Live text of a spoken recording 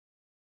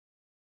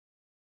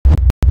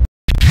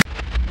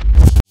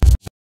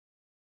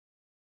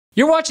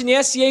You're watching the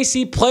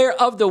SCAC Player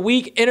of the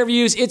Week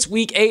interviews. It's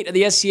week 8 of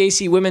the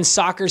SCAC women's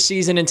soccer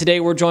season, and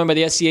today we're joined by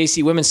the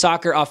SCAC Women's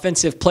Soccer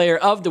Offensive Player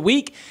of the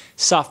Week,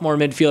 sophomore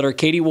midfielder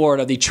Kaity Ward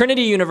of the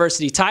Trinity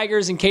University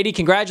Tigers. And Kaity,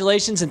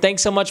 congratulations, and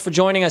thanks so much for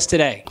joining us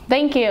today.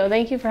 Thank you.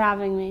 Thank you for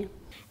having me.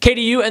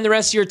 Kaity, you and the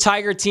rest of your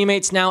Tiger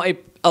teammates now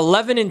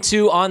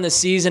 11-2 on the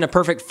season, a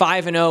perfect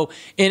 5-0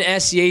 in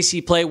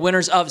SCAC play,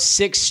 winners of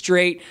 6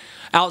 straight,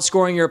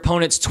 outscoring your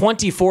opponents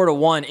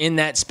 24-1 in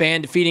that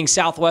span, defeating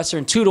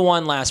Southwestern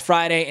 2-1 last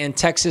Friday and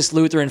Texas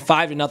Lutheran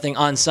 5-0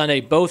 on Sunday,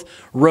 both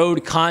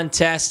road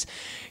contests.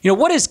 You know,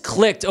 what has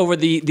clicked over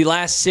the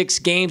last 6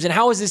 games, and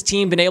how has this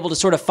team been able to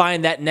sort of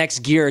find that next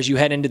gear as you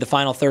head into the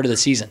final third of the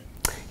season?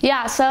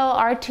 Yeah, so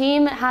our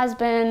team has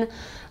been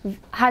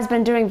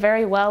doing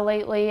very well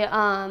lately.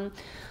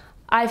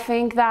 I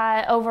think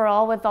that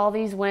overall, with all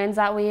these wins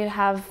that we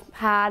have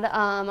had,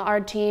 our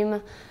team,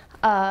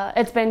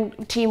 it's been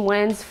team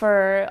wins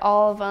for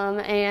all of them,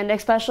 and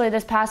especially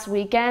this past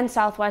weekend,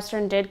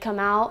 Southwestern did come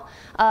out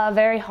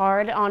very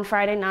hard on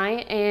Friday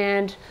night,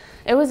 and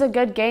it was a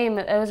good game.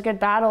 It was a good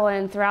battle,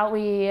 and throughout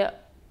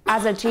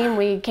as a team,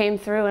 we came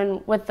through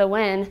and with the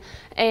win.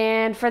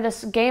 And for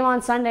this game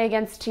on Sunday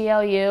against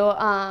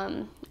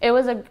TLU, it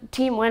was a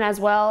team win as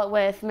well,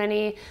 with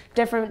many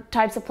different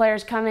types of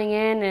players coming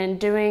in and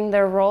doing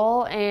their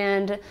role,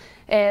 and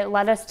it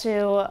led us to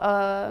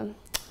a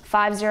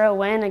 5-0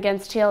 win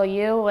against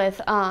TLU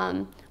with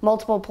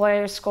multiple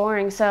players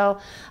scoring. So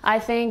I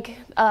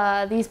think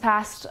these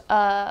past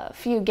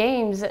few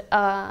games,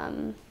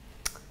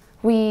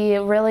 we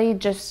really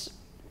just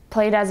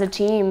played as a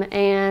team,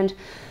 and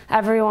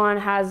everyone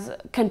has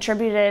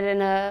contributed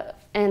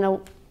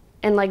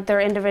in like their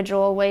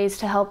individual ways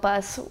to help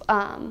us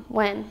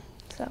win.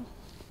 So.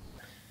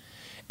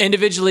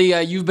 Individually,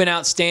 you've been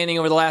outstanding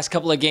over the last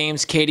couple of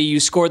games. Kaity, you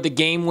scored the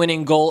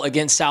game-winning goal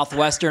against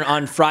Southwestern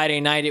on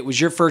Friday night. It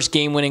was your first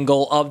game-winning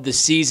goal of the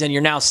season.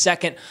 You're now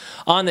second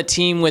on the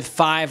team with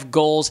 5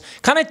 goals.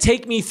 Kind of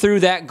take me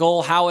through that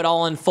goal, how it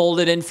all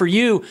unfolded. And for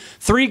you,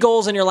 3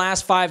 goals in your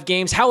last 5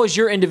 games. How has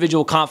your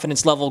individual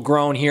confidence level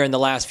grown here in the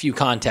last few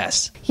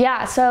contests?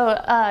 Yeah,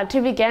 so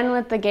to begin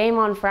with the game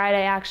on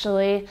Friday,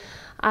 actually,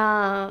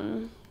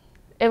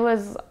 it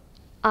was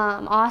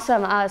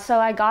awesome. So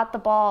I got the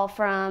ball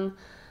from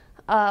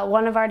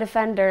one of our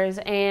defenders,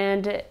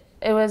 and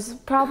it was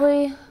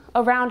probably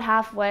around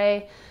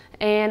halfway,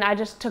 and I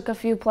just took a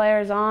few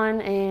players on,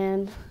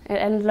 and it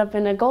ended up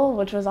in a goal,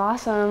 which was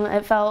awesome.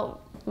 It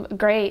felt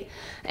great.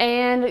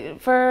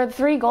 And for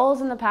 3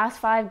 goals in the past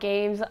 5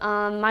 games,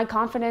 my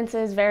confidence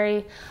is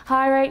very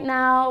high right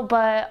now,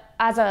 but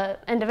as an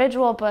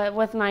individual, but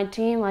with my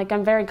team, like,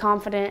 I'm very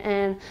confident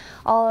in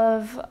all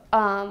of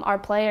our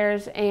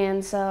players,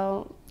 and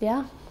so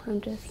yeah,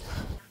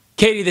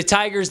 Kaity, the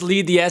Tigers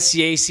lead the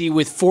SCAC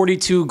with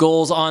 42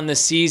 goals on the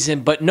season,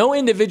 but no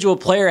individual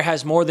player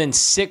has more than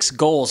 6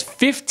 goals.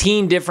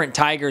 15 different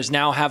Tigers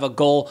now have a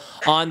goal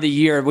on the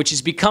year, which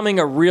is becoming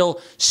a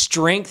real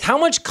strength. How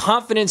much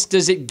confidence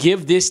does it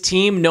give this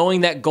team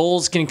knowing that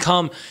goals can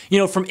come,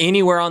 from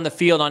anywhere on the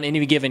field on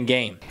any given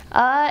game?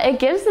 It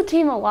gives the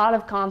team a lot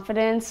of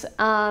confidence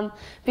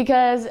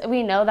because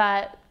we know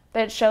that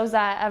it shows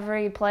that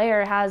every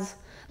player has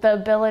the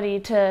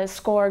ability to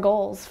score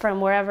goals from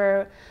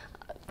wherever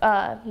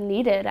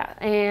needed,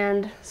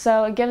 and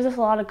so it gives us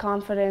a lot of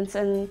confidence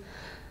in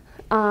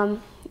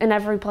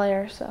every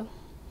player. So.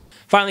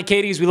 Finally,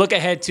 Kaity, as we look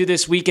ahead to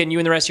this weekend, you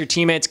and the rest of your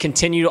teammates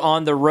continue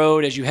on the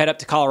road as you head up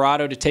to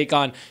Colorado to take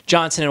on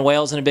Johnson and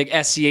Wales in a big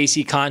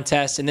SCAC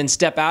contest, and then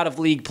step out of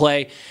league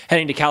play,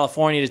 heading to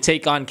California to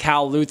take on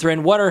Cal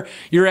Lutheran. What are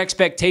your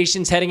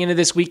expectations heading into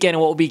this weekend, and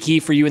what will be key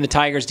for you and the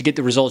Tigers to get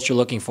the results you're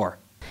looking for?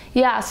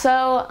 Yeah, so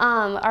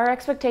our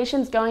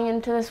expectations going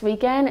into this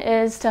weekend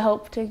is to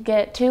hope to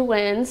get 2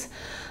 wins.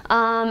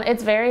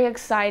 It's very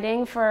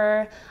exciting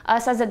for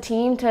us as a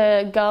team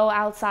to go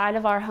outside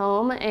of our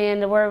home,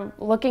 and we're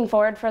looking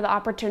forward for the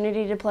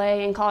opportunity to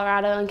play in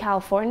Colorado and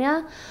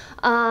California.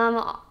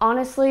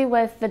 Honestly,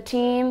 with the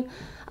team,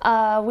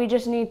 we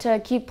just need to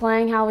keep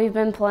playing how we've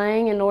been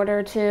playing in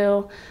order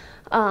to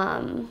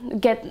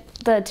get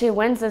the 2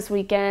 wins this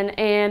weekend,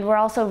 and we're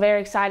also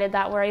very excited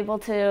that we're able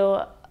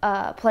to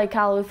play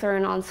Cal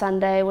Lutheran on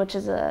Sunday, which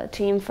is a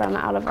team from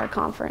out of our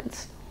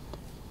conference.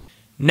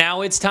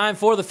 Now it's time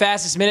for the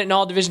fastest minute in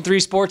all Division III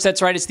sports. That's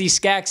right, it's the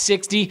SCAC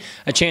 60,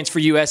 a chance for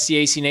you,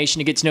 SCAC Nation,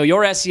 to get to know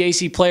your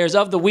SCAC players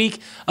of the week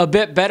a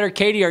bit better.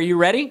 Kaity, are you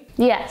ready?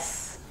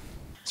 Yes.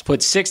 Let's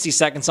put 60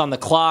 seconds on the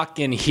clock,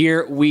 and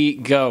here we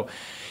go.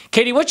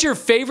 Kaity, what's your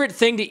favorite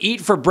thing to eat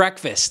for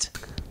breakfast?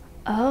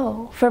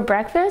 Oh, for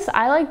breakfast?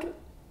 I like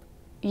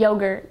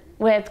yogurt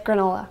with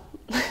granola.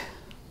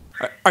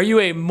 Are you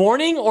a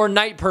morning or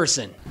night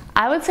person?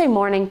 I would say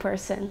morning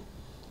person.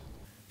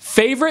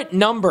 Favorite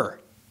number?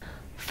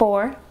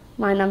 4,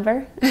 my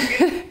number.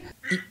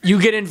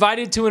 You get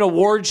invited to an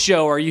award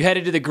show. Are you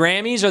headed to the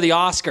Grammys or the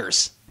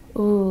Oscars?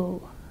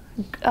 Ooh,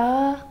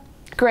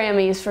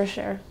 Grammys for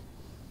sure.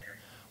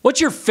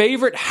 What's your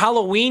favorite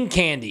Halloween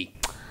candy?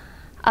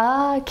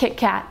 Kit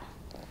Kat.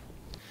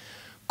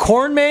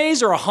 Corn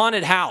maze or a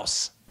haunted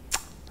house?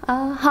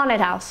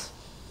 Haunted house.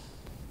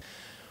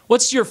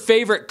 What's your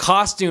favorite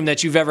costume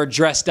that you've ever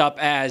dressed up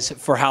as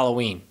for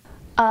Halloween?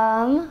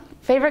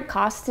 Favorite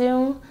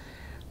costume?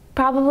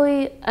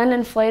 Probably an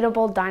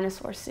inflatable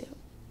dinosaur suit.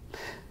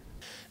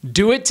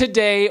 Do it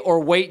today or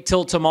wait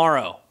till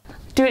tomorrow?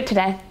 Do it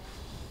today.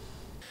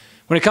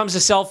 When it comes to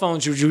cell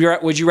phones,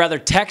 would you rather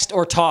text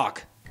or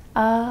talk?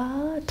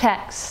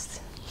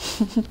 Text.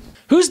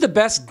 Who's the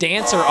best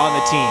dancer on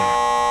the team?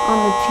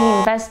 On the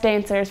team, best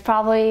dancer is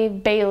probably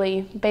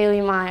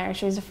Bailey Meyer.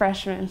 She's a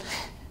freshman.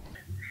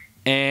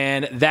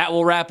 And that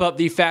will wrap up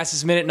the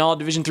fastest minute in all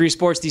Division III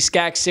sports, the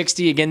SCAC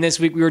 60. Again, this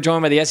week we were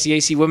joined by the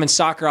SCAC Women's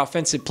Soccer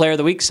Offensive Player of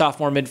the Week,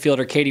 sophomore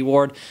midfielder Kaity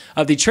Ward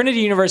of the Trinity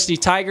University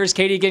Tigers.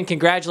 Kaity, again,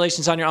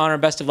 congratulations on your honor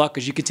and best of luck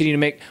as you continue to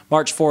make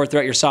March forward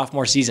throughout your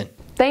sophomore season.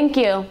 Thank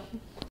you.